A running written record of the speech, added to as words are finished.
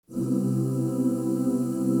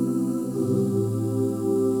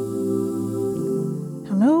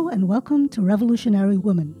welcome to Revolutionary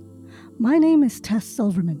Women. My name is Tess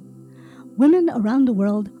Silverman. Women around the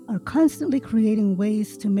world are constantly creating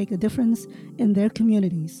ways to make a difference in their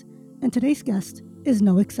communities, and today's guest is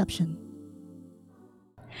no exception.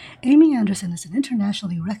 Amy Andersson is an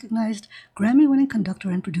internationally recognized Grammy-winning conductor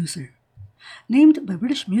and producer. Named by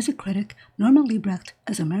British music critic Norman Lebrecht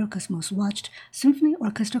as America's most watched symphony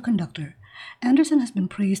orchestra conductor, Andersson has been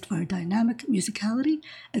praised for her dynamic musicality,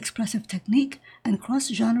 expressive technique, and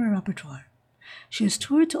cross-genre repertoire. She has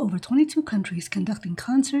toured to over 22 countries conducting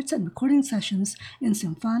concerts and recording sessions in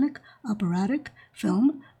symphonic, operatic,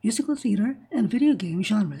 film, musical theater, and video game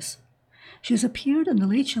genres. She has appeared on The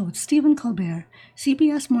Late Show with Stephen Colbert,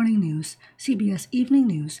 CBS Morning News, CBS Evening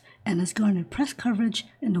News, and has garnered press coverage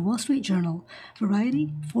in The Wall Street Journal,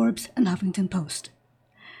 Variety, Forbes, and Huffington Post.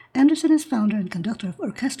 Andersson is founder and conductor of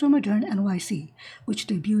Orchestra Moderne NYC, which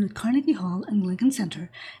debuted at Carnegie Hall and Lincoln Center,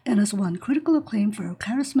 and has won critical acclaim for her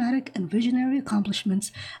charismatic and visionary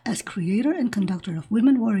accomplishments as creator and conductor of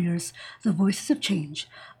Women Warriors, The Voices of Change,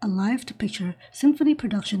 a live-to-picture symphony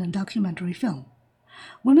production and documentary film.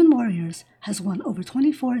 Women Warriors has won over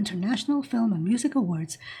 24 international film and music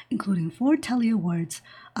awards, including 4 Telly Awards,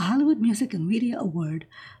 a Hollywood Music and Media Award,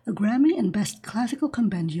 a Grammy and Best Classical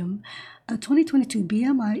Compendium, a 2022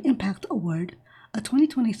 BMI Impact Award, a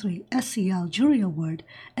 2023 SCL Jury Award,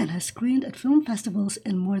 and has screened at film festivals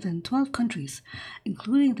in more than 12 countries,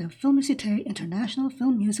 including the Filmicité International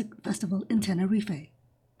Film Music Festival in Tenerife.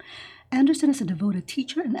 Andersson is a devoted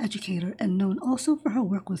teacher and educator and known also for her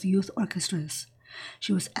work with youth orchestras.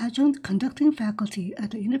 She was adjunct conducting faculty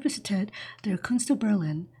at the Universität der Künste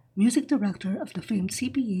Berlin, music director of the famed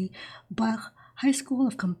CPE Bach High School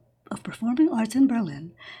of Performing Arts in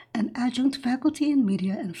Berlin, and adjunct faculty in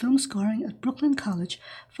media and film scoring at Brooklyn College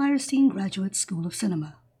Firestein Graduate School of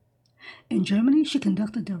Cinema. In Germany, she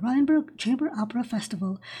conducted the Rheinberg Chamber Opera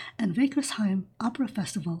Festival and Wackersheim Opera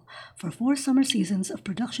Festival for 4 summer seasons of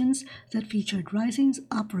productions that featured rising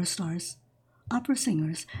opera stars, opera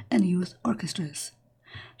singers, and youth orchestras.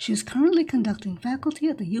 She is currently conducting faculty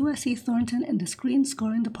at the USC Thornton in the Screen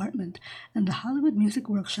Scoring Department and the Hollywood Music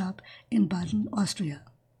Workshop in Baden, Austria.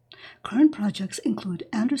 Current projects include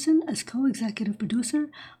Andersson as co-executive producer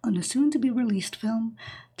on the soon-to-be-released film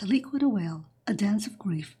To Liquid a Whale, A Dance of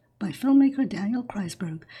Grief by filmmaker Daniel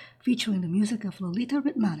Kreisberg, featuring the music of Lolita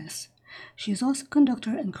Ritmanis. She is also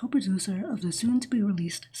conductor and co-producer of the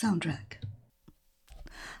soon-to-be-released soundtrack.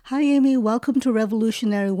 Hi, Amy. Welcome to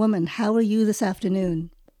Revolutionary Woman. How are you this afternoon?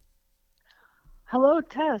 Hello,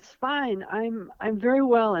 Tess. Fine. I'm very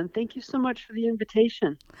well, and thank you so much for the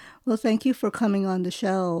invitation. Well, thank you for coming on the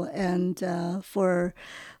show and for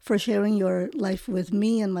sharing your life with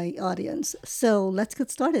me and my audience. So let's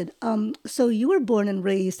get started. So you were born and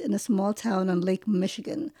raised in a small town on Lake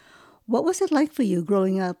Michigan. What was it like for you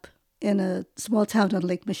growing up in a small town on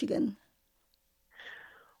Lake Michigan?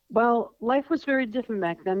 Well, life was very different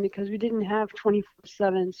back then because we didn't have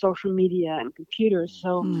 24/7 social media and computers.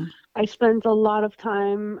 So I spent a lot of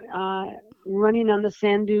time running on the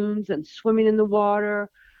sand dunes and swimming in the water,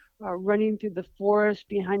 running through the forest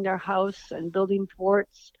behind our house and building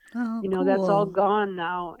forts. Oh, Cool. That's all gone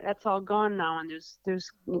now. And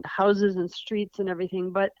there's houses and streets and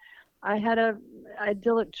everything. But I had a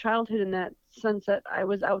idyllic childhood in that sense that I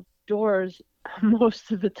was outdoors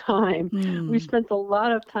most of the time. We spent a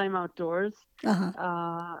lot of time outdoors.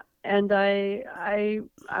 And I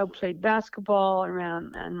played basketball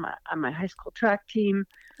around on my high school track team.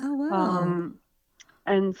 Oh, wow.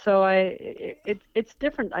 And so it's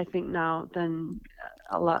different, I think, now than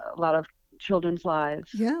a lot of children's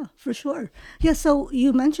lives. Yeah, for sure. Yeah, so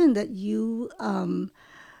you mentioned that you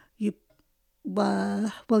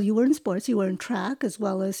were in sports, you were in track, as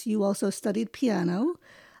well as you also studied piano.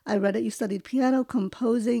 I read that you studied piano,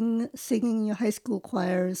 composing, singing in your high school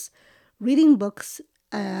choirs, reading books,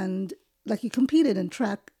 and like you competed in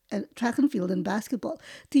track and field and basketball.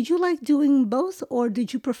 Did you like doing both, or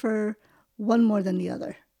did you prefer one more than the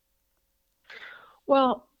other?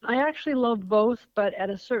 Well, I actually love both, but at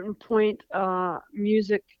a certain point,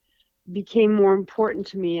 music became more important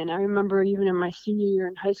to me. And I remember even in my senior year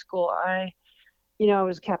in high school, I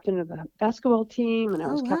was captain of the basketball team, and I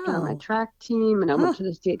was captain on my track team, and I went to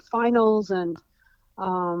the state finals, and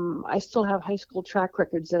I still have high school track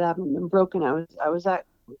records that haven't been broken. I was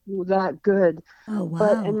that good. Oh, wow.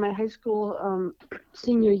 But in my high school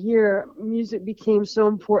senior year, music became so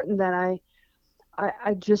important that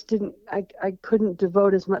I just I couldn't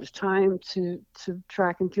devote as much time to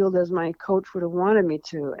track and field as my coach would have wanted me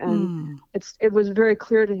to. And it was very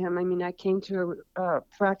clear to him. I mean, I came to a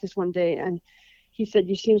practice one day and he said,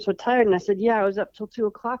 "You seem so tired." And I said, "Yeah, I was up till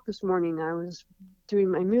 2:00 this morning. I was doing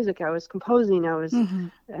my music. I was composing. I was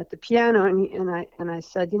at the piano, and I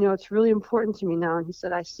said, it's really important to me now. And he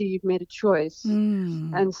said, I see you've made a choice.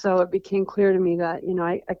 And so it became clear to me that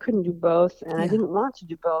I couldn't do both, and I didn't want to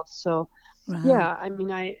do both. So yeah, I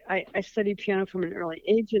mean, I studied piano from an early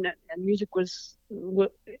age, and music was and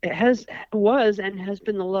has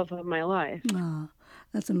been the love of my life. Ah,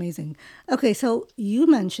 that's amazing. Okay, so you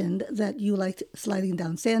mentioned that you liked sliding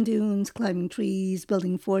down sand dunes, climbing trees,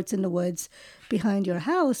 building forts in the woods behind your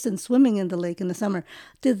house, and swimming in the lake in the summer.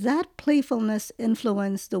 Did that playfulness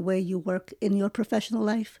influence the way you work in your professional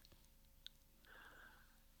life?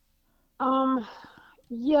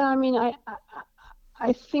 Yeah, I mean,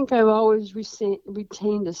 I think I've always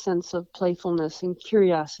retained a sense of playfulness and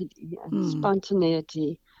curiosity and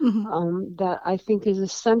spontaneity that I think is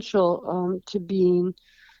essential to being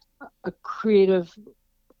a creative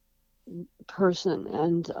person.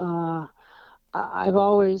 And I've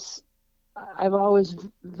always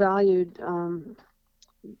valued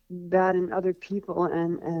that in other people,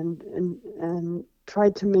 and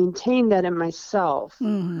tried to maintain that in myself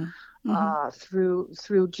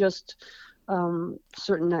through just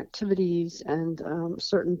certain activities and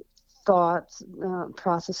certain thoughts,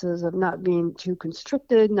 processes of not being too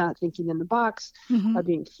constricted, not thinking in the box, of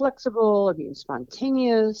being flexible, of being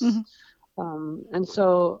spontaneous. And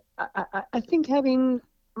so I think having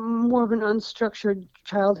more of an unstructured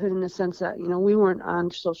childhood, in the sense that we weren't on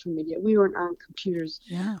social media, we weren't on computers.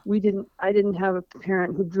 Yeah. I didn't have a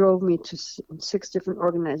parent who drove me to 6 different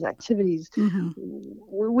organized activities.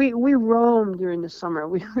 We roamed during the summer.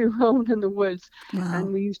 We roamed in the woods. Wow.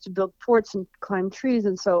 And we used to build forts and climb trees.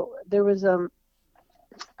 And so there was a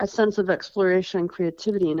sense of exploration and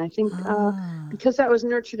creativity. And I think because that was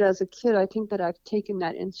nurtured as a kid, I think that I've taken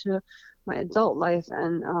that into my adult life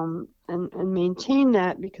and maintain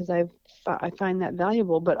that, because I find that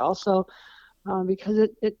valuable, but also because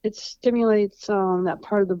it stimulates that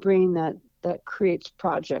part of the brain that creates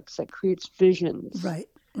projects, that creates visions. Right.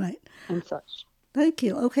 And such. Thank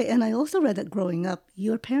you. Okay, and I also read that growing up,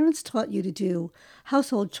 your parents taught you to do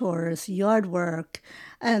household chores, yard work,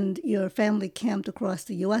 and your family camped across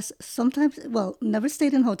the U.S., sometimes, well, never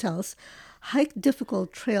stayed in hotels, hiked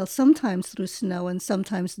difficult trails, sometimes through snow, and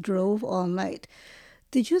sometimes drove all night.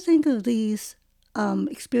 Did you think of these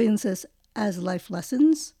experiences as life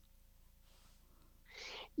lessons?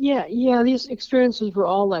 Yeah, these experiences were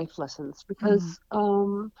all life lessons, because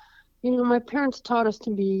my parents taught us to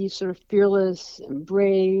be sort of fearless and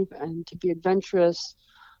brave, and to be adventurous,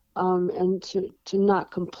 and to not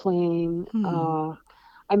complain.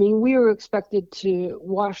 I mean, we were expected to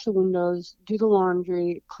wash the windows, do the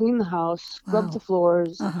laundry, clean the house, scrub the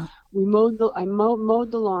floors. I mowed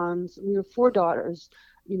the lawns. We were 4 daughters.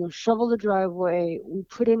 Shovel the driveway. We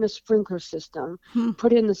put in a sprinkler system,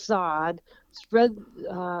 put in the sod, spread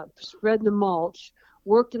the mulch,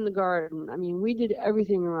 worked in the garden. I mean, we did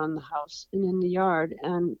everything around the house and in the yard.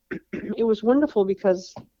 And it was wonderful,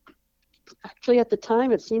 because actually at the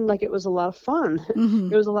time it seemed like it was a lot of fun.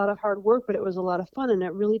 It was a lot of hard work, but it was a lot of fun. And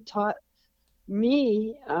it really taught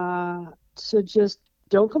me to just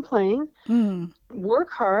don't complain, work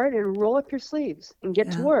hard, and roll up your sleeves and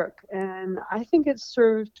get to work. And I think it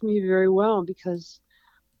served me very well, because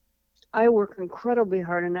I work incredibly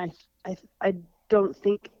hard, and I don't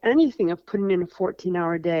think anything of putting in a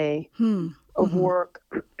 14-hour day of work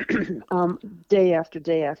day after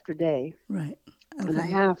day after day. Right. Okay. And I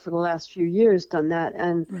have, for the last few years, done that.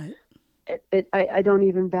 And I don't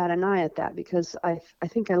even bat an eye at that, because I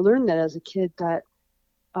think I learned that as a kid, that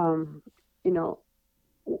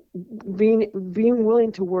being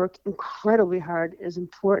willing to work incredibly hard is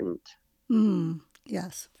important.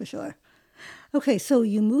 Yes, for sure. Okay, so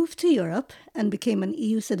you moved to Europe and became an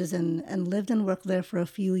EU citizen and lived and worked there for a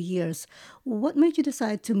few years. What made you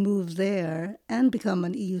decide to move there and become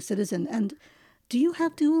an EU citizen? And do you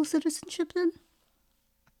have dual citizenship then?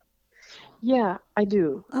 Yeah, I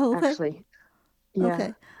do. Oh, okay. Actually. Yeah.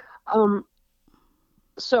 Okay.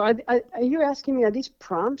 So are you asking me, are these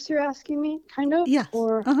prompts you're asking me, kind of? Yes.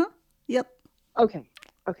 Or Yep. Okay.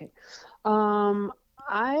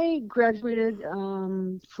 I graduated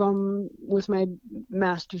with my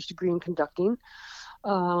master's degree in conducting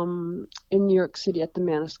in New York City at the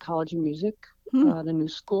Mannes College of Music, the new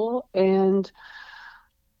school, and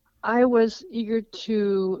I was eager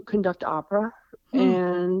to conduct opera,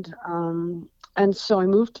 and so I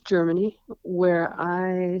moved to Germany,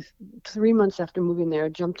 where 3 months after moving there,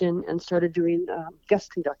 jumped in and started doing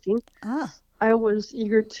guest conducting. I was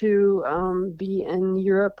eager to be in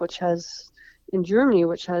Europe, in Germany,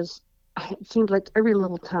 which has it seems like every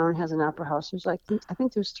little town has an opera house. There's like, I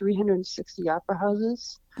think there's 360 opera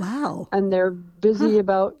houses. Wow. And they're busy Huh.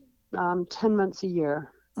 about 10 months a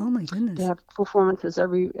year. Oh my They goodness. have performances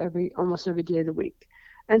almost every day of the week.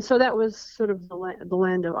 And so that was sort of the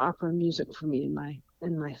land of opera music for me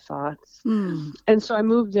in my thoughts. Hmm. And so I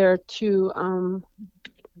moved there to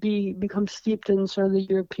become steeped in sort of the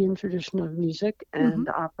European tradition of music Mm-hmm. and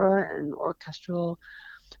opera and orchestral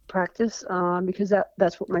practice, because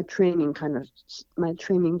that's what my training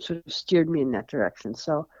sort of steered me in that direction.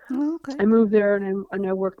 So Oh, okay. I moved there and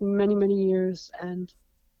I worked many years and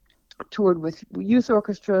toured with youth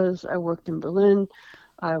orchestras. I worked in Berlin.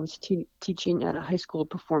 I was teaching at a high school of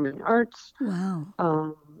performing arts. Wow.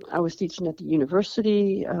 Um, I was teaching at the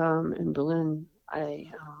university in Berlin. I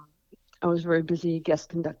was very busy guest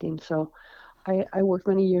conducting, so I worked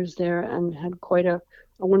many years there and had quite a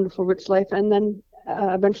wonderful, rich life. And then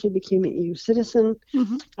eventually became an EU citizen.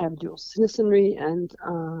 Mm-hmm. I have dual citizenry,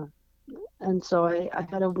 and so I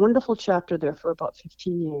had a wonderful chapter there for about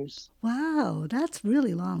 15 years. Wow, that's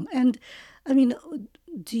really long. And I mean,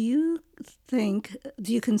 do you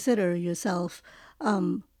do you consider yourself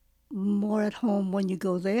um, more at home when you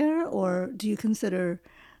go there, or do you consider,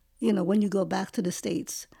 when you go back to the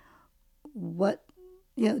States, what,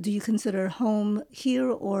 do you consider home here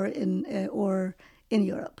or in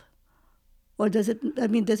Europe? Or does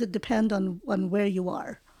it depend on where you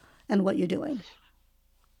are and what you're doing?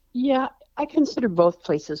 Yeah, I consider both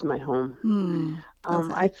places my home. Hmm.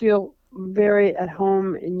 I Okay. feel very at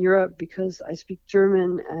home in Europe because I speak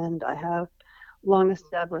German and I have long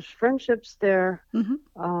established friendships there.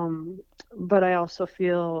 Mm-hmm. Um, but I also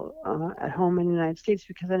feel at home in the United States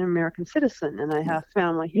because I'm an American citizen and I Yeah. have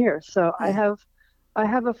family here. So Yeah. I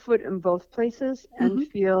have a foot in both places and Mm-hmm.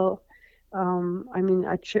 feel, I mean,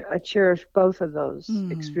 I cherish both of those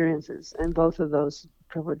Hmm. experiences and both of those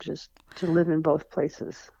privileges to live in both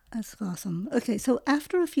places. That's awesome. Okay, so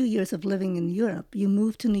after a few years of living in Europe, you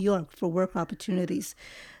moved to New York for work opportunities.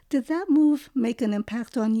 Did that move make an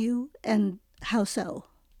impact on you, and how so?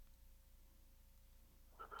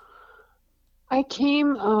 I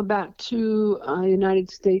came back to the United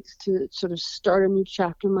States to sort of start a new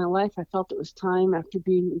chapter in my life. I felt it was time after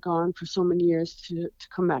being gone for so many years to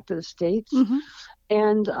come back to the States. Mm-hmm.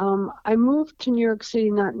 And I moved to New York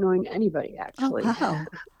City not knowing anybody, Oh, actually. wow.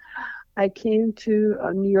 I came to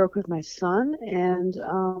New York with my son, and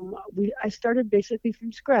I started basically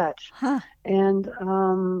from scratch. Huh. And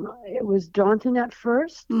it was daunting at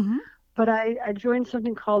first, Mm-hmm. but I joined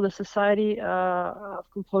something called the Society of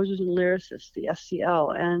Composers and Lyricists, the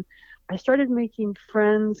SCL, and I started making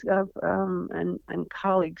friends and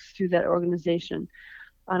colleagues through that organization.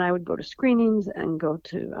 And I would go to screenings and go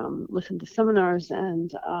to listen to seminars,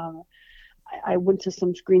 and I went to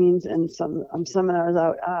some screenings and some seminars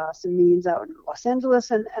out, some meetings out in Los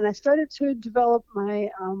Angeles, and I started to develop my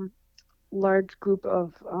large group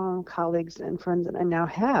of colleagues and friends that I now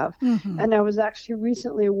have. Mm-hmm. And I was actually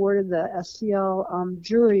recently awarded the SCL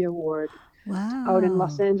Jury Award out in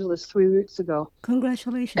Los Wow. Angeles 3 weeks ago,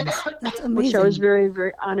 Congratulations. That's which I was amazing.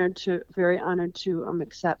 very honored to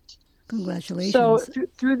accept. So Congratulations.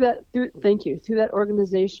 thank you, through that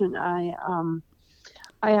organization,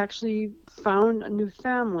 I actually found a new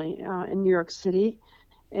family in New York City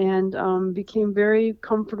and became very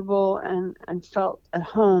comfortable and felt at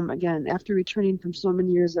home again after returning from so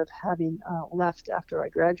many years of having left after I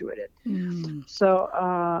graduated. Mm. So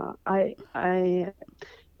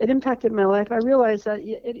it impacted my life. I realized that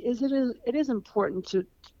it is important to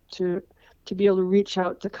to be able to reach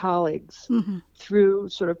out to colleagues Mm-hmm. through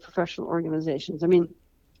sort of professional organizations. I mean,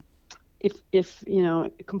 if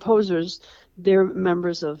composers, they're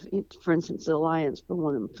members of, for instance, the Alliance for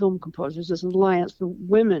Women Film Composers. There's an alliance for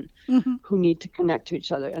women Mm-hmm. who need to connect to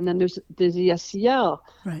each other, and then there's the SCL.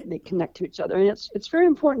 Right. They connect to each other, and it's very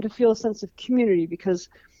important to feel a sense of community because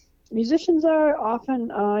musicians are often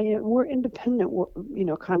we're independent,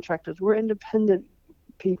 contractors. We're independent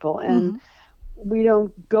people, and Mm-hmm. we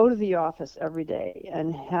don't go to the office every day and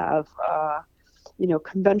have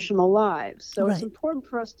conventional lives. So it's Right. important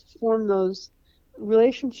for us to form those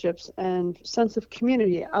relationships and sense of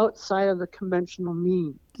community outside of the conventional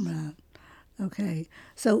means. Right. Okay.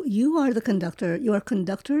 So you are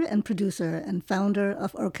conductor and producer and founder of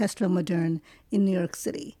Orchestra Moderne in New York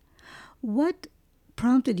City. What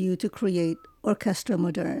prompted you to create Orchestra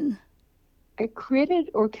Moderne? I created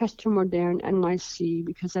Orchestra Moderne NYC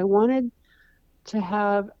because I wanted to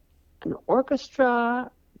have an orchestra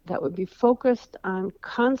that would be focused on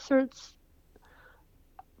concerts,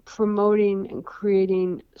 promoting and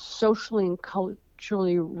creating socially and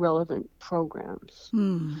culturally relevant programs.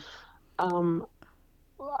 Hmm. Um,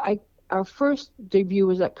 I our first debut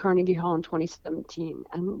was at Carnegie Hall in 2017,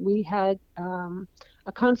 and we had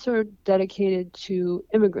a concert dedicated to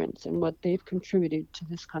immigrants and what they've contributed to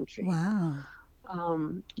this country. Wow.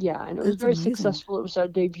 Yeah, and it was very successful. It was our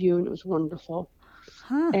debut, and it was wonderful.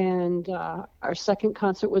 Huh. And our second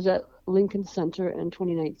concert was at Lincoln Center in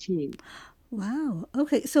 2019. Wow.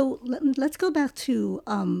 Okay, so let's go back to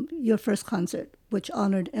your first concert, which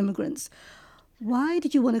honored immigrants. Why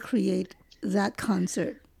did you want to create that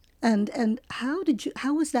concert, and how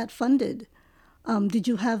was that funded? Did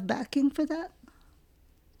you have backing for that?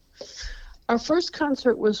 Our first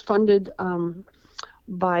concert was funded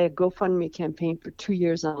by a GoFundMe campaign for 2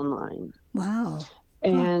 years online. Wow.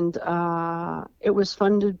 And it was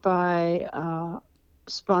funded by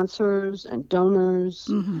sponsors and donors,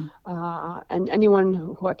 and anyone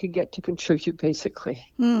who I could get to contribute, basically.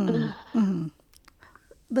 Mm-hmm.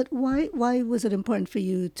 But why was it important for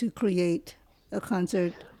you to create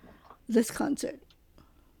this concert?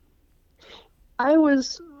 I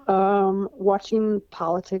was watching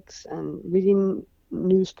politics and reading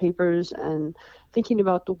newspapers and thinking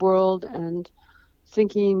about the world, and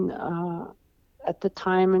thinking at the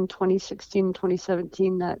time in 2016,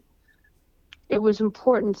 2017, that it was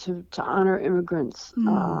important to honor immigrants,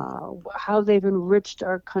 how they've enriched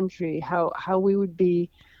our country, how we would be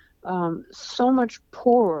so much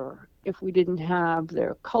poorer if we didn't have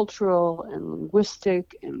their cultural and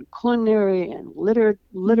linguistic and culinary and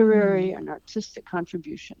literary and artistic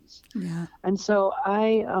contributions. Yeah. And so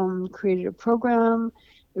I created a program.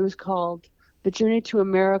 It was called The Journey to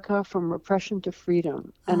America from Repression to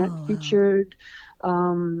Freedom. And it featured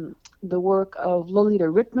the work of Lolita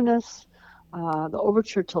Ritmanis, the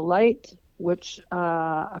Overture to Light, which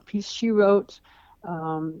a piece she wrote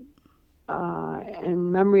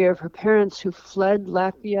in memory of her parents who fled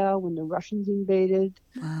Latvia when the Russians invaded.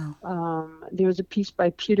 Wow. There was a piece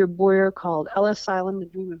by Peter Boyer called Ellis Island, The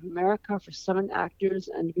Dream of America, for 7 actors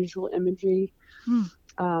and visual imagery,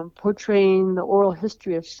 portraying the oral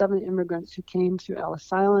history of 7 immigrants who came to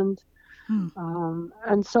Ellis Island.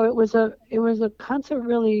 And so it was a concert,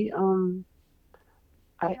 really,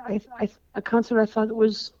 a concert I thought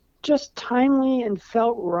was just timely and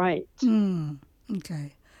felt right.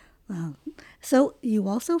 Okay. Wow. So you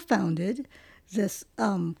also founded this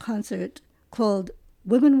concert called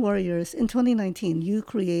Women Warriors. In 2019, you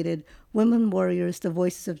created Women Warriors, The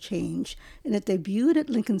Voices of Change, and it debuted at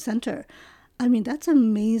Lincoln Center. I mean, that's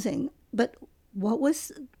amazing. But what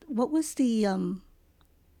was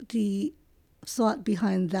the thought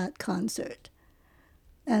behind that concert?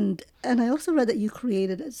 And I also read that you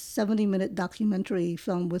created a 70-minute documentary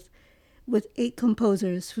film with 8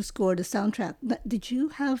 composers who scored a soundtrack. Did you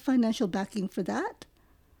have financial backing for that?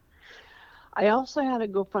 I also had a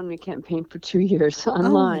GoFundMe campaign for 2 years online.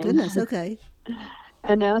 Oh my goodness, okay.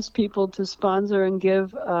 And asked people to sponsor and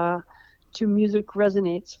give to Music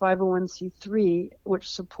Resonates 501c3, which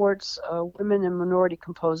supports women and minority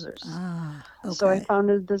composers. Okay. So I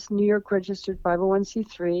founded this New York registered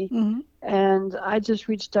 501c3, and I just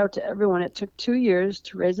reached out to everyone. It took 2 years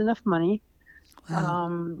to raise enough money.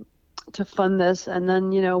 Wow. To fund this, and then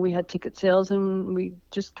we had ticket sales, and we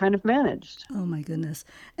just kind of managed. Oh my goodness.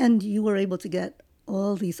 And you were able to get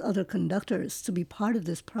all these other conductors to be part of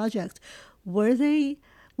this project. Were they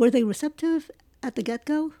receptive at the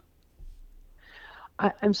get-go?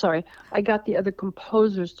 I'm sorry, I got the other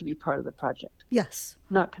composers to be part of the project. Yes.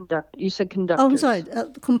 Not conduct. You said conductors. Oh, I'm sorry,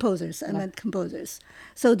 composers. I meant composers.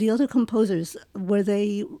 So the other composers, were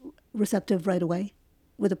they receptive right away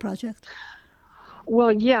with the project?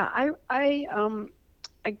 Well, yeah, I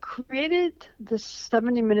created this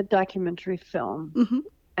 70-minute documentary film,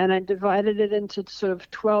 and I divided it into sort of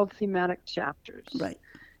 12 thematic chapters. Right.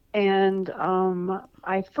 And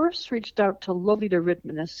I first reached out to Lolita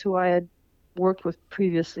Ritmanis, who I had worked with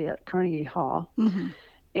previously at Carnegie Hall.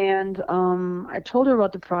 And I told her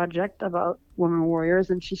about the project, about Women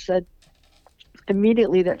Warriors, and she said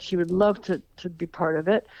immediately that she would love to be part of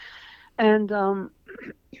it. And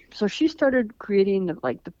so she started creating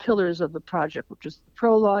the pillars of the project, which is the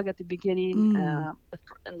prologue at the beginning,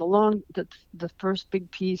 and the first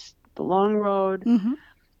big piece, the long road,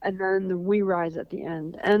 and then the We Rise at the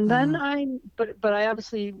end. And then I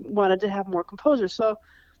obviously wanted to have more composers, so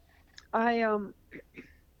I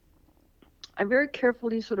very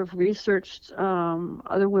carefully sort of researched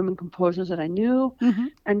other women composers that I knew,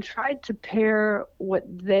 and tried to pair what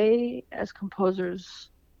they as composers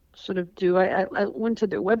sort of do. I went to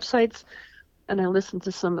their websites, and I listened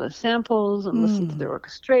to some of the samples, and listened to their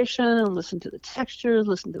orchestration, and listened to the textures,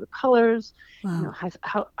 listened to the colors. Wow.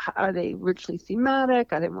 How are they richly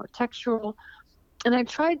thematic? Are they more textural? And I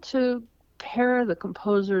tried to pair the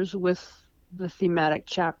composers with the thematic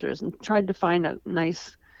chapters and tried to find a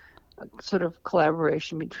nice sort of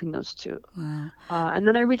collaboration between those two. Wow. And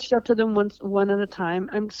then I reached out to them one at a time.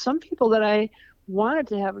 And some people that I wanted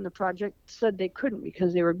to have in the project said they couldn't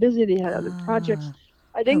because they were busy. They had other projects.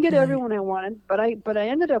 I didn't get everyone I wanted, but I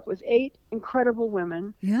ended up with 8 incredible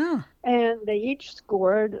women. Yeah. And they each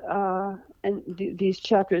scored these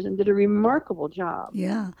chapters and did a remarkable job.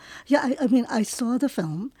 Yeah. Yeah. I mean, I saw the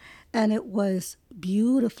film, and it was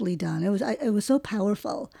beautifully done. It was so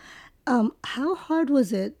powerful. How hard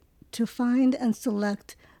was it to find and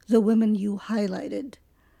select the women you highlighted?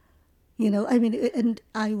 I mean, and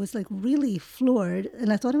I was like really floored,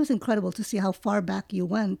 and I thought it was incredible to see how far back you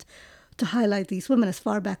went to highlight these women, as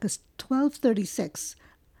far back as 1236.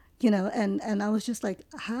 And I was just like,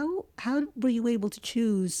 how were you able to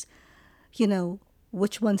choose,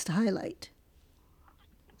 which ones to highlight?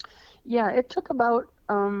 Yeah, it took about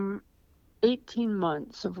 18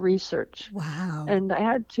 months of research. Wow. And I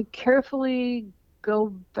had to carefully go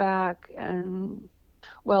back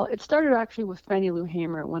well, it started actually with Fannie Lou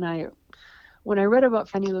Hamer when I read about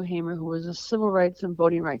Fannie Lou Hamer, who was a civil rights and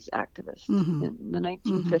voting rights activist in the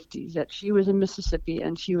 1950s, that she was in Mississippi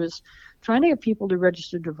and she was trying to get people to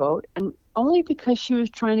register to vote. And only because she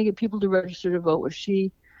was trying to get people to register to vote was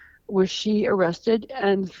she arrested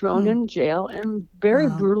and thrown in jail and very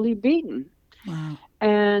brutally beaten. Wow.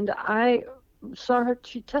 And I saw her,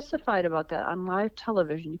 she testified about that on live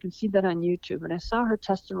television. You can see that on YouTube. And I saw her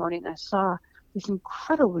testimony, and I saw this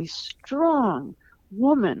incredibly strong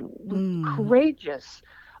woman, courageous,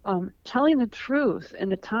 telling the truth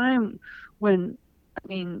in a time when, I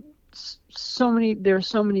mean, there are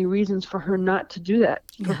so many reasons for her not to do that,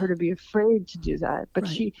 for her to be afraid to do that.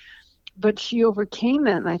 But she overcame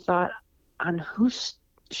that, and I thought, on whose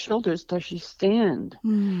shoulders does she stand?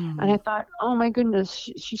 And I thought, oh my goodness,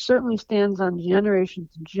 she certainly stands on generations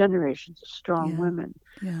and generations of strong women.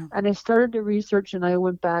 Yeah. And I started to research, and I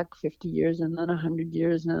went back 50 years, and then 100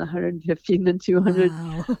 years, and then 150, and then 200.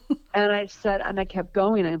 Wow. And I kept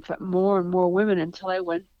going. I found more and more women until I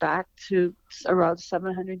went back to around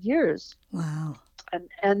 700 years. Wow.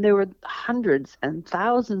 And there were hundreds and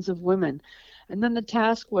thousands of women. And then the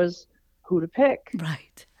task was who to pick.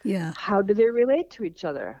 Right. Yeah. How do they relate to each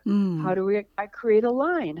other? How do I create a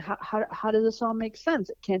line? How does this all make sense?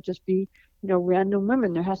 It can't just be, random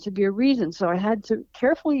women. There has to be a reason. So I had to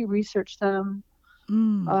carefully research them.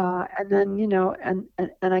 And then,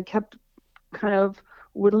 and I kept kind of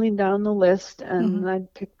whittling down the list, and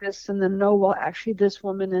I'd pick this, and then, no, well, actually this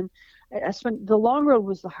woman. And I spent, the long road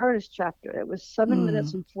was the hardest chapter. It was 7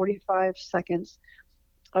 minutes and 45 seconds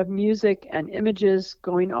of music and images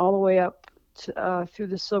going all the way up through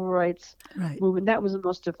the civil rights movement. That was the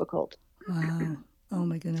most difficult. Wow. Oh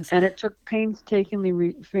my goodness. And it took painstaking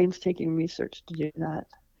research to do that.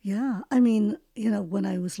 Yeah. I mean, when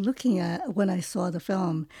I saw the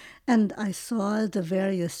film and I saw the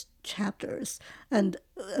various chapters, and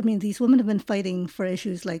I mean, these women have been fighting for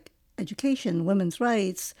issues like education, women's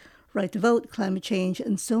rights, right to vote, climate change,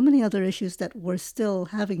 and so many other issues that we're still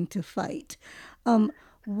having to fight.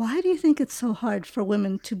 Why do you think it's so hard for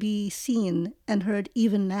women to be seen and heard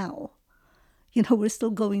even now? We're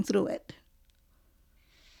still going through it.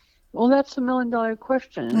 Well, that's $1 million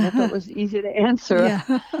question. And if it was easy to answer,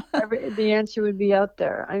 the answer would be out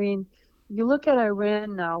there. I mean, you look at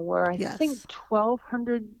Iran now, where I think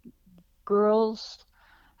 1,200 girls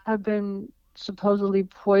have been supposedly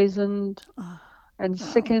poisoned and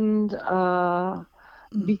sickened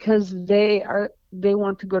because they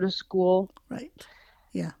want to go to school. Right.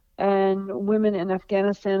 Yeah. And women in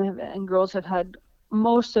Afghanistan and girls have had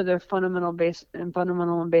most of their fundamental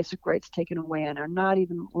and basic rights taken away and are not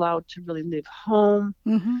even allowed to really leave home.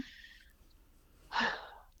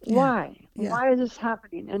 Why? Yeah. Why is this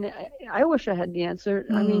happening? And I wish I had the answer.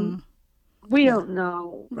 I mean, we don't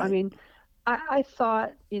know. Right. I mean, I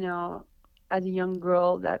thought, as a young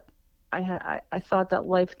girl, that I thought that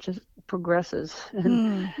life just progresses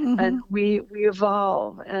and we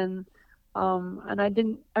evolve, and I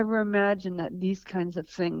didn't ever imagine that these kinds of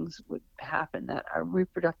things would happen, that our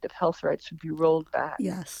reproductive health rights would be rolled back.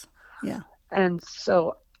 Yes. Yeah. And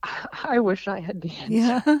so I wish I had the answer.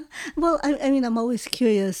 Yeah. Well, I mean, I'm always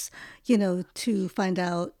curious, to find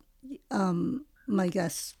out my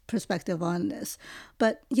guest's perspective on this.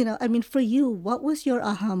 But, I mean, for you, what was your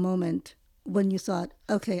aha moment when you thought,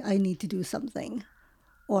 okay, I need to do something?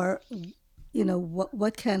 Or,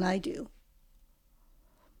 what can I do?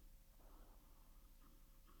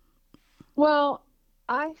 Well,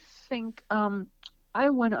 I think I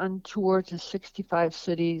went on tour to 65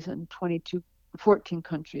 cities and 14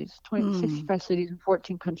 countries, 65 cities and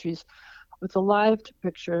 14 countries with a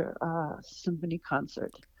live-to-picture symphony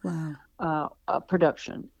concert. Wow.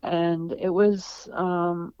 Production, and it was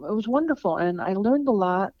wonderful, and I learned a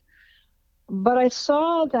lot. But I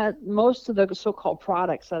saw that most of the so-called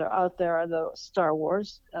products that are out there are the Star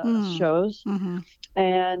Wars shows,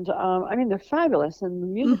 and I mean they're fabulous, and the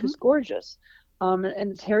music is gorgeous, and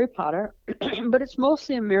it's Harry Potter, but it's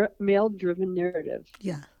mostly a male-driven narrative.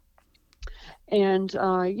 Yeah. And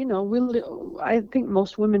I think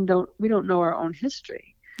most women don't know our own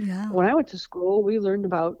history. Yeah. When I went to school, we learned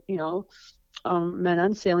about men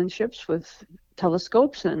on sailing ships with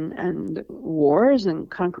telescopes and wars and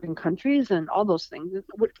conquering countries and all those things,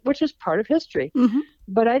 which is part of history.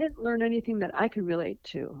 But I didn't learn anything that I could relate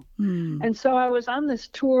to. And so I was on this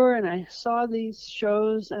tour and I saw these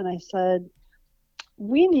shows and I said,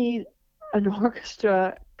 we need an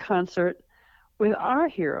orchestra concert with our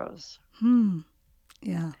heroes.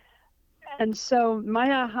 Yeah. And so my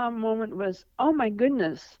aha moment was, oh my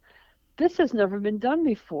goodness, this has never been done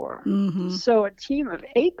before. So a team of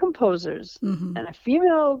 8 composers and a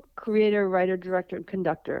female creator, writer, director, and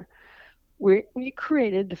conductor, we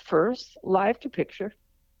created the first live-to-picture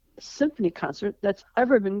symphony concert that's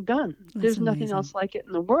ever been done. There's nothing else like it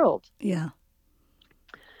in the world. Yeah.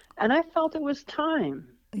 And I felt it was time.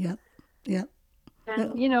 Yep.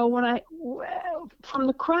 And, when from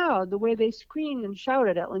the crowd, the way they screamed and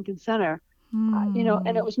shouted at Lincoln Center,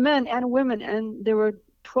 and it was men and women, and there were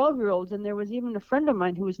 12-year-olds, and there was even a friend of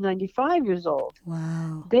mine who was 95 years old.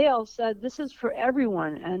 Wow. They all said, this is for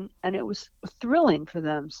everyone, and it was thrilling for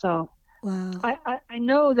them. So wow. I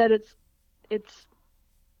know that it's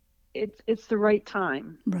the right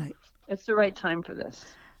time. Right. It's the right time for this.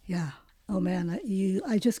 Yeah. Oh man,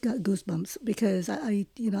 I just got goosebumps because I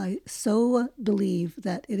so believe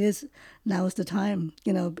that now is the time.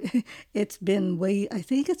 It's been I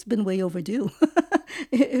think it's been way overdue.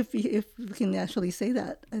 if we can actually say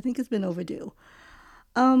that, I think it's been overdue.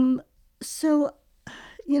 So,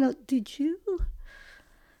 did you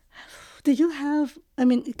have? I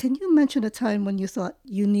mean, can you mention a time when you thought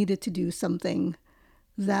you needed to do something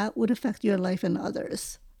that would affect your life and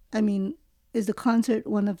others? I mean, is the concert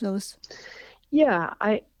one of those? Yeah,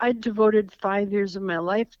 I devoted 5 years of my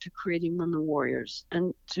life to creating Women Warriors,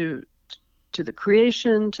 and to the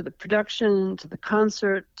creation, to the production, to the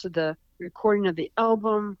concert, to the recording of the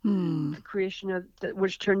album, the creation of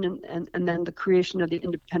which turned in, and then the creation of the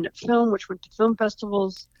independent film, which went to film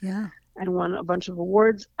festivals, and won a bunch of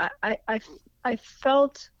awards. I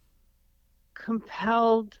felt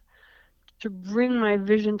compelled to bring my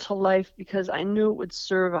vision to life because I knew it would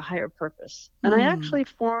serve a higher purpose. And I actually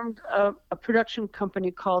formed a production company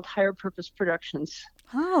called Higher Purpose Productions.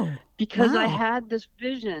 Oh, because wow. I had this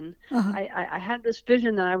vision. I had this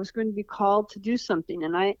vision that I was going to be called to do something.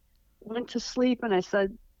 And I went to sleep and I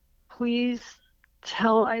said, I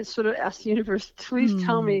sort of asked the universe, please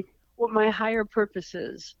tell me what my higher purpose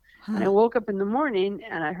is. And I woke up in the morning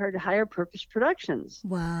and I heard Higher Purpose Productions.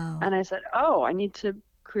 Wow. And I said, oh, I need to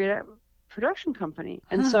create a production company.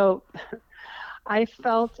 And so I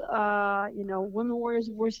felt, Women Warriors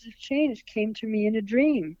of Voices of Change came to me in a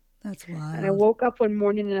dream. That's wild. And I woke up one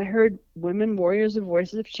morning and I heard Women Warriors of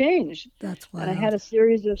Voices of Change. That's wild. And I had a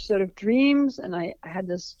series of sort of dreams, and I had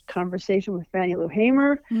this conversation with Fannie Lou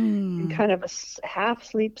Hamer in kind of a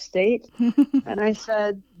half-sleep state. And I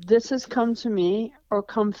said, this has come to me or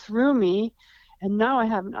come through me, and now I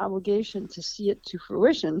have an obligation to see it to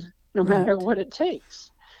fruition, no matter what it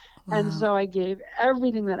takes. Wow. And so I gave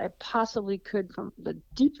everything that I possibly could from the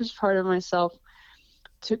deepest part of myself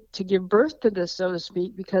to give birth to this, so to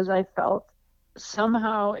speak, because I felt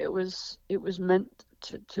somehow it was meant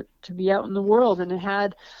to be out in the world, and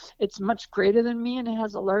it's much greater than me, and it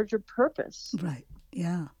has a larger purpose. Right.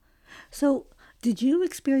 Yeah. So did you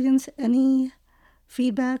experience any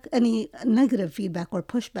feedback, any negative feedback or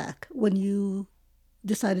pushback when you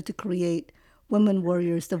decided to create Women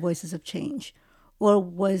Warriors, the Voices of Change? Or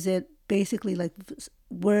was it basically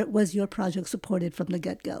was your project supported from the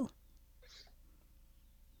get-go?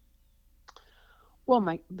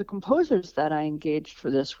 Well, the composers that I engaged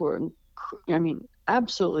for this were,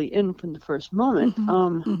 absolutely in from the first moment.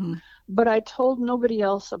 But I told nobody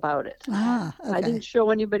else about it. Okay. I didn't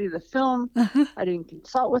show anybody the film. I didn't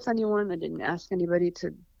consult with anyone. I didn't ask anybody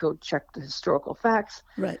to go check the historical facts.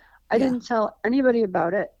 Right. I didn't tell anybody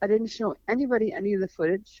about it. I didn't show anybody any of the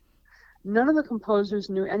footage. None of the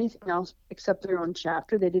composers knew anything else except their own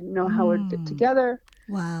chapter. They didn't know how it fit together.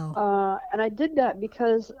 Wow. And I did that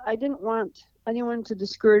because I didn't want anyone to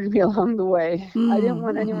discourage me along the way. I didn't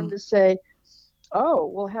want anyone to say, oh,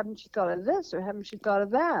 well, haven't you thought of this or haven't you thought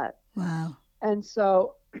of that? Wow. And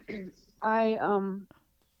so I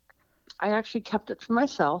I actually kept it for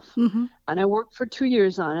myself, Mm-hmm. and I worked for 2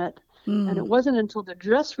 years on it. And it wasn't until the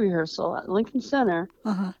dress rehearsal at Lincoln Center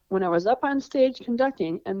Uh-huh. when I was up on stage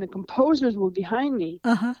conducting and the composers were behind me,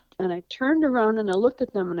 Uh-huh. and I turned around and I looked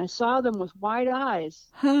at them and I saw them with wide eyes,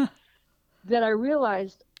 Huh. that I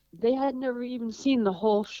realized they had never even seen the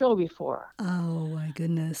whole show before. Oh my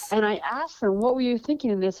goodness. And I asked them, what were you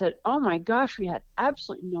thinking? And they said, oh my gosh, we had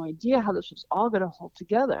absolutely no idea how this was all going to hold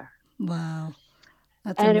together. Wow.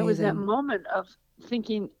 That's And it was that amazing. moment of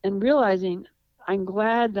thinking and realizing, I'm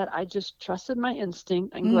glad that I just trusted my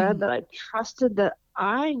instinct. I'm glad that I trusted that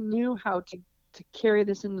I knew how to carry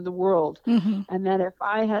this into the world. Mm-hmm. And that if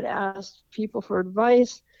I had asked people for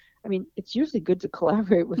advice, I mean, it's usually good to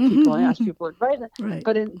collaborate with people and ask Mm-hmm. people advice. Right.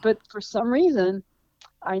 But for some reason,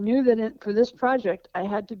 I knew that for this project, I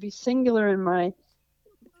had to be singular in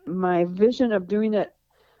my vision of doing it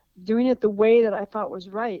the way that I thought was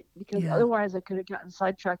right, because Yeah. otherwise I could have gotten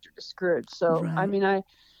sidetracked or discouraged. So, I Right. mean,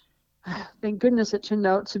 thank goodness it turned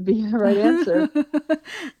out to be the right answer.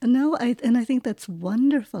 No, I think that's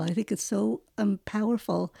wonderful. I think it's so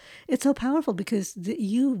powerful. It's so powerful because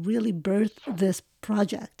you really birthed this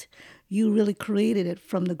project. You really created it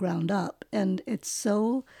from the ground up, and it's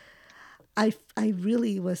so. I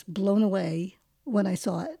really was blown away when I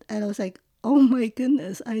saw it, and I was like, oh my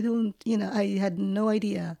goodness! I don't, I had no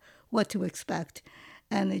idea what to expect,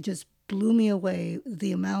 and it just blew me away.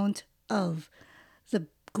 The amount of the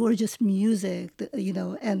gorgeous music,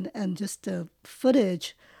 and just the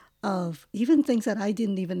footage of even things that I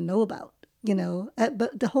didn't even know about,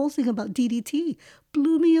 But the whole thing about DDT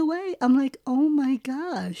blew me away. I'm like, oh my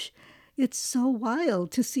gosh, it's so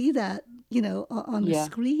wild to see that, on the Yeah.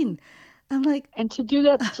 screen. I'm like, And to do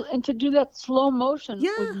that slow motion with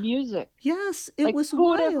yeah, music. yes, it Like, was who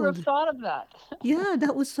would ever have wild. thought of that? Yeah,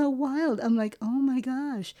 that was so wild. I'm like, oh my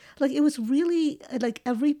gosh. Like, it was really, like,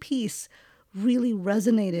 every piece really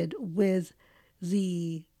resonated with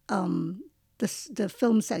the the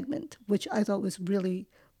film segment, which I thought was really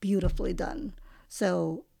beautifully done.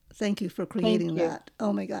 So thank you for Thank creating you. that.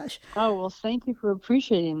 Oh my gosh. Oh, well, thank you for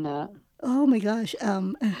appreciating that. Oh my gosh.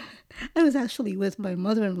 I was actually with my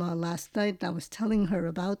mother-in-law last night and I was telling her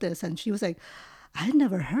about this and she was like, I had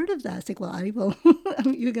never heard of that. It's like, well, I will.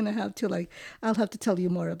 You're gonna have to I'll have to tell you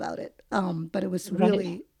more about it. But it was Right.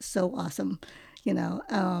 really so awesome,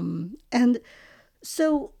 And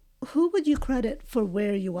so, who would you credit for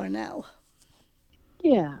where you are now?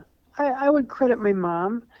 Yeah. I would credit my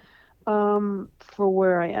mom for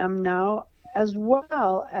where I am now, as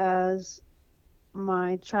well as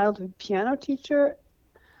my childhood piano teacher,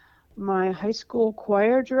 my high school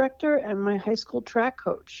choir director, and my high school track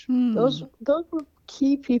coach. Those were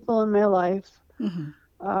key people in my life Mm-hmm.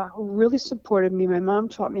 who really supported me. My mom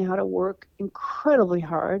taught me how to work incredibly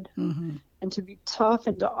hard Mm-hmm. and to be tough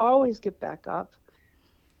and to always get back up.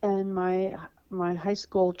 And my high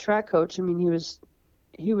school track coach, I mean,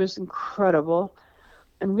 he was incredible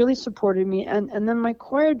and really supported me. And then my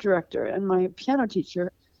choir director and my piano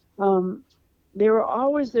teacher, they were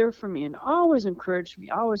always there for me and always encouraged me.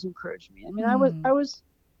 I mean, I was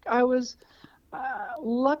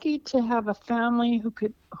lucky to have a family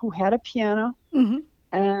who had a piano Mm-hmm.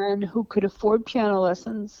 and who could afford piano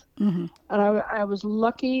lessons. Mm-hmm. And I was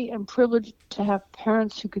lucky and privileged to have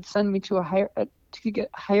parents who could send me to to get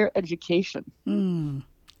higher education. Mm.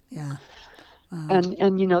 Yeah. And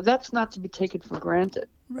that's not to be taken for granted.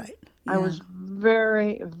 Right. I Yeah. was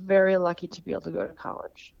very, very lucky to be able to go to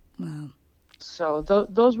college. Wow. So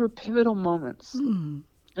those were pivotal moments Mm.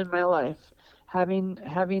 in my life. Having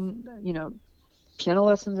piano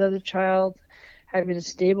lessons as a child, having a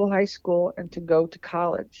stable high school, and to go to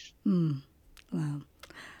college. Mm. Wow.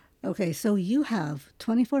 Okay, so you have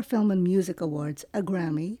 24 Film and Music Awards, a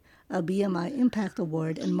Grammy, a BMI Impact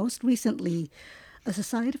Award, and most recently, a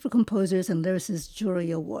Society for Composers and Lyricists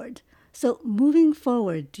Jury Award. So, moving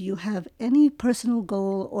forward, do you have any personal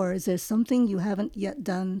goal or is there something you haven't yet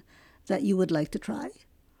done that you would like to try?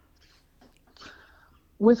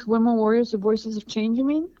 With Women Warriors, the Voices of Change, you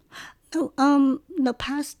mean? Oh, no,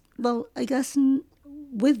 past, well, I guess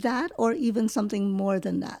with that or even something more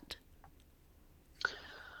than that.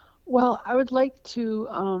 Well, I would like to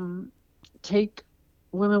take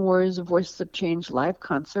Women Warriors, the Voices of Change live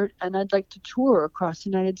concert, and I'd like to tour across the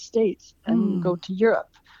United States and go to Europe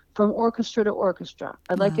from orchestra to orchestra.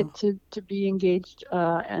 I'd like Wow. it to be engaged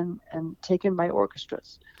and taken by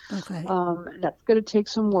orchestras. Okay. That's going to take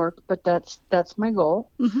some work, but that's my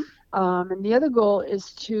goal. Mm-hmm. And the other goal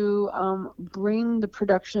is to bring the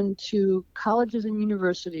production to colleges and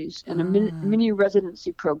universities in a mini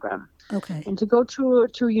residency program, Okay. and to go to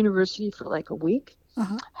a university for like a week,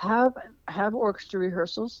 Uh-huh. have orchestra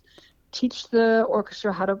rehearsals, teach the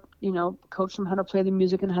orchestra how to, coach them how to play the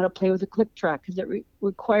music and how to play with a click track, because it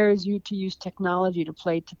requires you to use technology to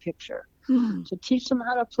play to picture. So teach them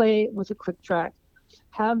how to play with a click track,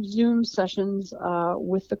 have Zoom sessions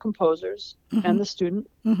with the composers and the student.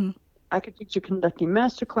 I could teach a conducting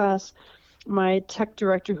masterclass. My tech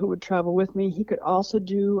director, who would travel with me, he could also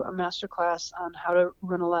do a masterclass on how to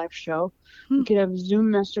run a live show. We could have Zoom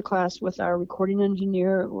masterclass with our recording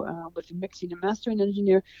engineer, with the mixing and mastering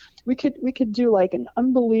engineer. We could do like an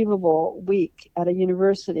unbelievable week at a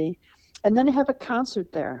university, and then have a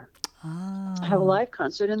concert there. Have a live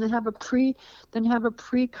concert, and then have a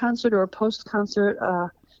pre-concert or a post-concert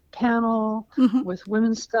panel with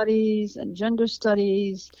women's studies and gender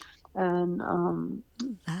studies and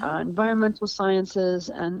environmental sciences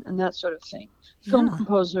and that sort of thing. Film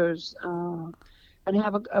composers, and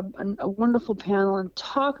have a wonderful panel and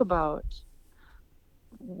talk about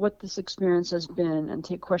what this experience has been and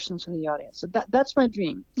take questions from the audience. So that's my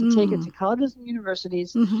dream, to take it to colleges and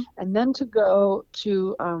universities, and then to go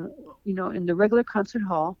to, in the regular concert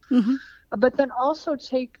hall, but then also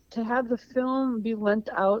to have the film be lent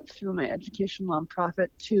out through my educational nonprofit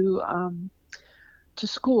to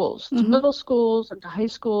schools, to middle schools and to high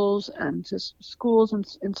schools and to schools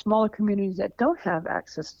in smaller communities that don't have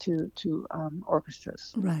access to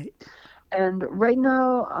orchestras. Right. And right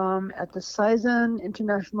now, at the Saizen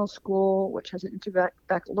International School, which has an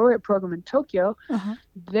baccalaureate program in Tokyo,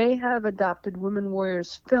 they have adopted Women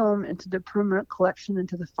Warriors film into the permanent collection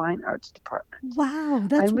into the Fine Arts Department. Wow,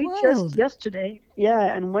 that's wild. Just yesterday,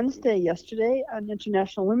 on Wednesday yesterday, on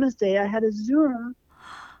International Women's Day, I had a Zoom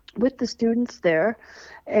with the students there,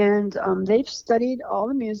 and they've studied all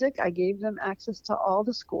the music. I gave them access to all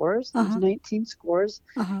the scores. There's 19 scores,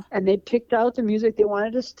 and they picked out the music they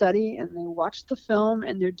wanted to study, and they watched the film,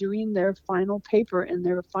 and they're doing their final paper in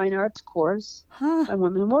their fine arts course on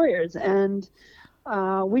Women Warriors. And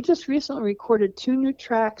we just recently recorded 2 new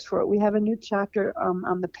tracks for it. We have a new chapter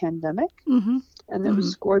on the pandemic, and it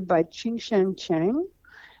was scored by Ching-Shan Chang.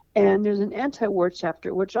 And there's an anti-war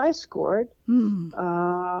chapter, which I scored,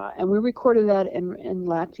 and we recorded that in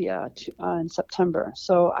Latvia in September.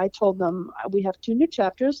 So I told them, we have 2 new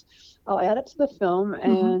chapters. I'll add it to the film.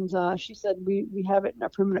 And she said, we have it in our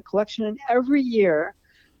permanent collection. And every year,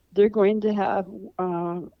 they're going to have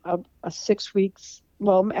a 6 weeks,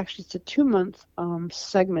 well, actually it's a 2-month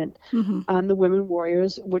segment on the Women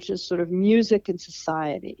Warriors, which is sort of music and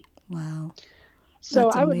society. Wow. So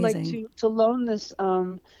I would like to loan this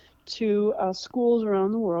to schools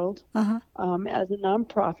around the world as a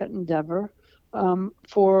nonprofit endeavor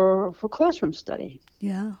for classroom study.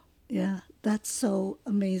 Yeah, that's so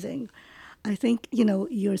amazing. I think,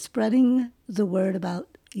 you're spreading the word about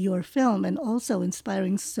your film and also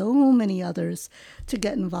inspiring so many others to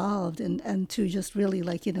get involved and to just really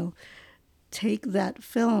take that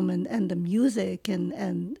film and the music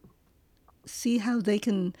and see how they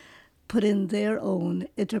can put in their own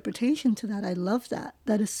interpretation to that. I love that.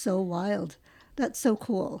 That is so wild. That's so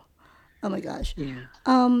cool. Oh my gosh. Yeah.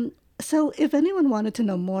 So if anyone wanted to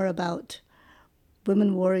know more about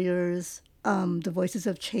Women Warriors, the Voices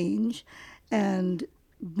of Change, and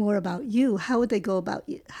more about you, how would they go about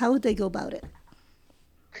it?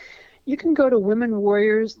 You can go to Women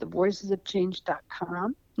Warriors,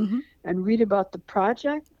 thevoicesofchange.com and read about the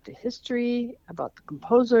project, the history, about the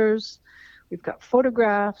composers. We've got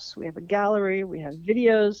photographs, we have a gallery, we have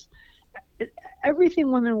videos.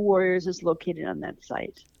 Everything Women Warriors is located on that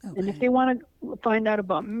site. Okay. And if they want to find out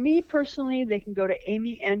about me personally, they can go to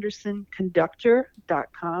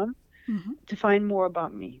amyandersonconductor.com to find more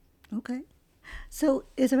about me. Okay. So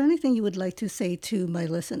is there anything you would like to say to my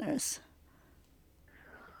listeners?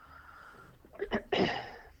 If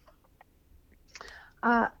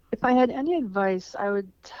I had any advice, I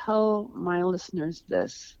would tell my listeners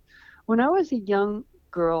this. When I was a young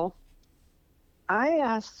girl, I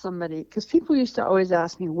asked somebody, because people used to always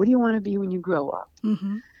ask me, what do you want to be when you grow up?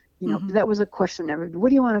 That was a question everybody, what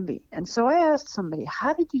do you want to be? And so I asked somebody,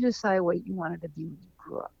 how did you decide what you wanted to be when you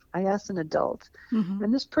grew up? I asked an adult,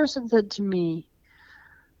 and this person said to me,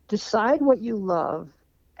 decide what you love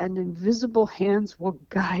and invisible hands will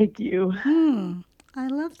guide you. I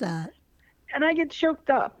love that. And I get choked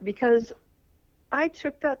up because I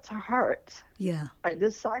took that to heart. Yeah. I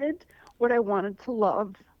decided what I wanted to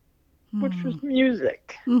love, which was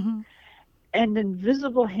music. And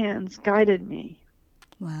invisible hands guided me.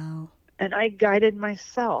 Wow. And I guided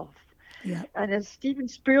myself. Yeah. And as Steven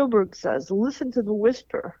Spielberg says, listen to the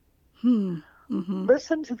whisper.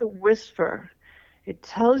 Listen to the whisper. It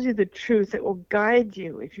tells you the truth. It will guide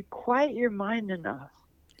you. If you quiet your mind enough,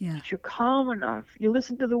 if you're calm enough, you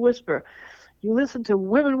listen to the whisper. You listen to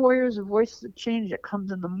Women Warriors of Voices of Change that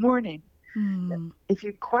comes in the morning. If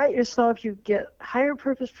you quiet yourself, you get higher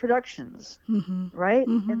purpose productions, right?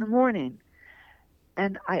 In the morning.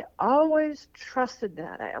 And I always trusted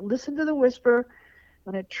that. I listened to the whisper,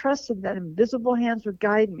 and I trusted that invisible hands would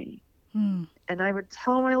guide me. And I would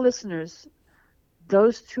tell my listeners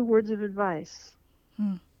those 2 words of advice.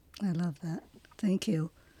 I love that. Thank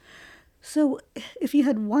you. So if you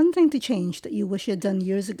had one thing to change that you wish you had done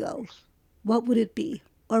years ago, what would it be?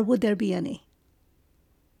 Or would there be any?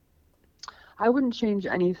 I wouldn't change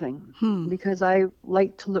anything because I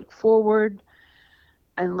like to look forward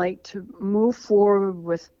and like to move forward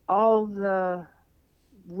with all the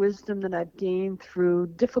wisdom that I've gained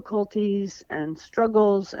through difficulties and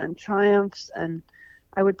struggles and triumphs. And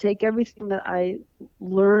I would take everything that I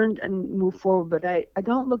learned and move forward. But I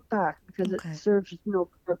don't look back because it serves no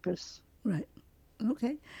purpose. Right.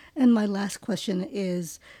 Okay. And my last question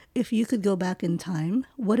is, if you could go back in time,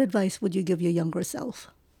 what advice would you give your younger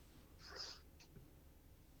self?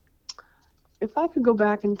 If I could go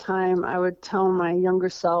back in time, I would tell my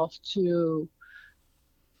younger self to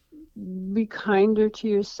be kinder to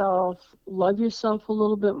yourself, love yourself a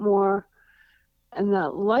little bit more, and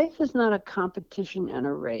that life is not a competition and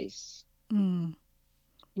a race. You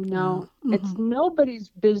know, it's nobody's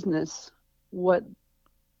business what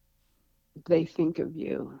they think of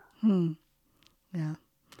you. Yeah.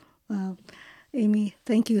 Well, Amy,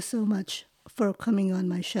 thank you so much for coming on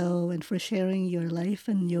my show and for sharing your life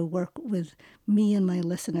and your work with me and my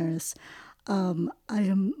listeners. I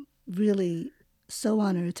am really so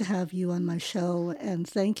honored to have you on my show, and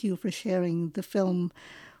thank you for sharing the film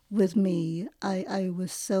with me. I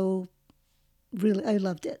was so really, I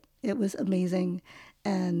loved it. It was amazing.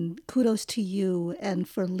 And kudos to you and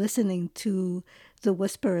for listening to the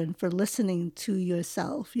whisper and for listening to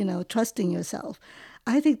yourself, you know, trusting yourself.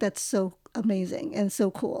 I think that's so amazing and so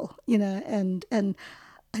cool, you know, and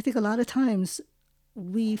I think a lot of times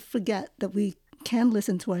we forget that we can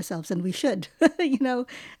listen to ourselves, and we should, you know,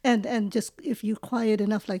 and just if you quiet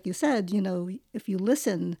enough, like you said, you know, if you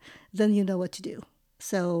listen, then you know what to do.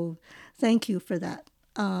 So thank you for that.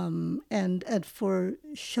 And for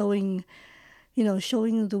showing, you know,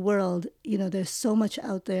 showing the world, you know, there's so much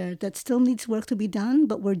out there that still needs work to be done,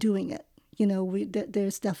 but we're doing it. You know,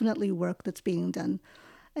 there's definitely work that's being done.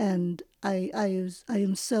 And I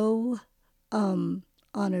am so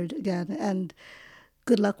honored again, and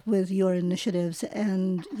good luck with your initiatives.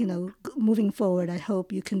 And, you know, moving forward, I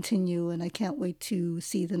hope you continue, and I can't wait to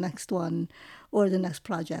see the next one or the next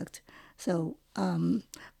project. So, you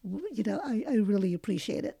know, I really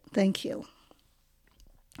appreciate it. Thank you.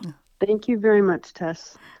 Thank you very much,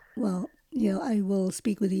 Tess. Well, you know, I will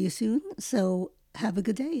speak with you soon. So have a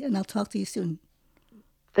good day, and I'll talk to you soon.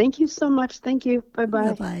 Thank you so much. Thank you.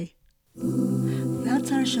 Bye-bye. Bye-bye.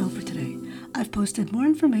 That's our show for today. I've posted more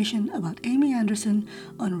information about Amy Andersson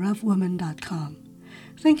on RevWoman.com.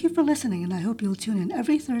 Thank you for listening, and I hope you'll tune in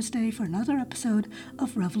every Thursday for another episode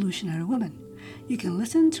of Revolutionary Woman. You can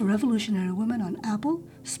listen to Revolutionary Woman on Apple,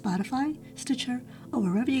 Spotify, Stitcher, or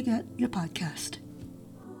wherever you get your podcast.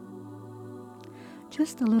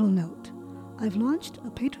 Just a little note. I've launched a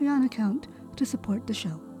Patreon account to support the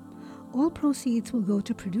show. All proceeds will go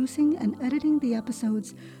to producing and editing the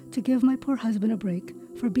episodes to give my poor husband a break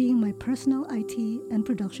for being my personal IT and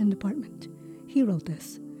production department. He wrote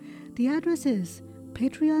this. The address is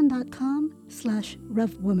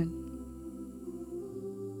patreon.com/RevWoman.